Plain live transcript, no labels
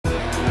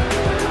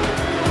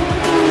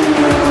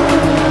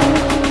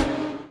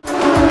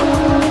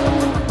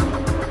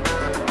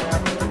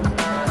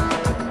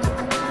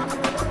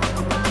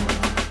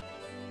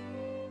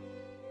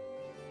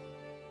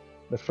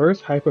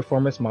first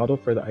high-performance model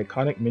for the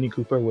iconic Mini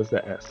Cooper was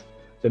the S,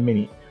 the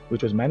Mini,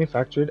 which was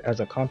manufactured as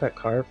a compact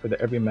car for the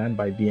everyman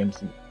by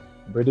BMC,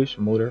 British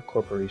Motor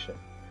Corporation.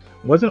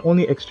 It wasn't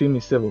only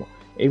extremely civil,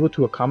 able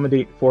to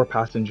accommodate 4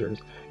 passengers,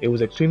 it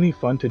was extremely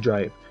fun to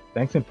drive,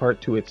 thanks in part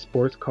to its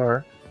sports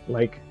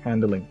car-like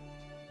handling.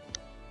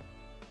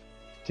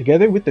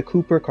 Together with the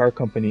Cooper Car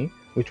Company,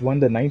 which won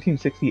the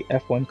 1960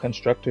 F1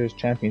 Constructors'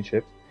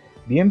 Championship,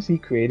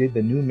 BMC created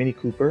the new Mini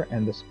Cooper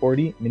and the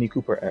sporty Mini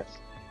Cooper S.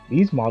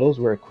 These models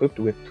were equipped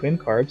with twin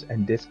carbs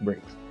and disc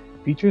brakes,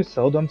 features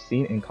seldom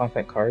seen in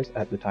compact cars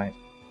at the time.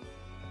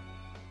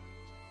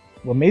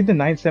 What made the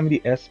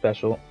 970S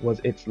special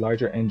was its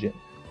larger engine,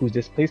 whose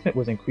displacement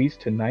was increased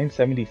to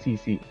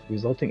 970cc,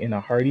 resulting in a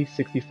hearty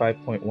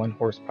 65.1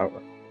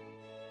 horsepower.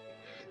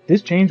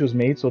 This change was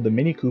made so the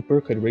Mini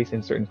Cooper could race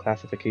in certain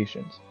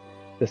classifications.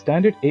 The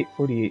standard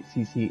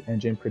 848cc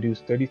engine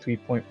produced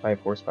 33.5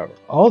 horsepower.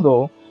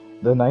 Although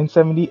the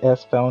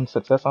 970S found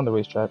success on the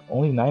racetrack,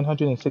 only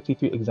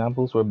 963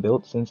 examples were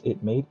built since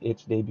it made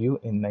its debut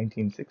in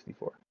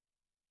 1964.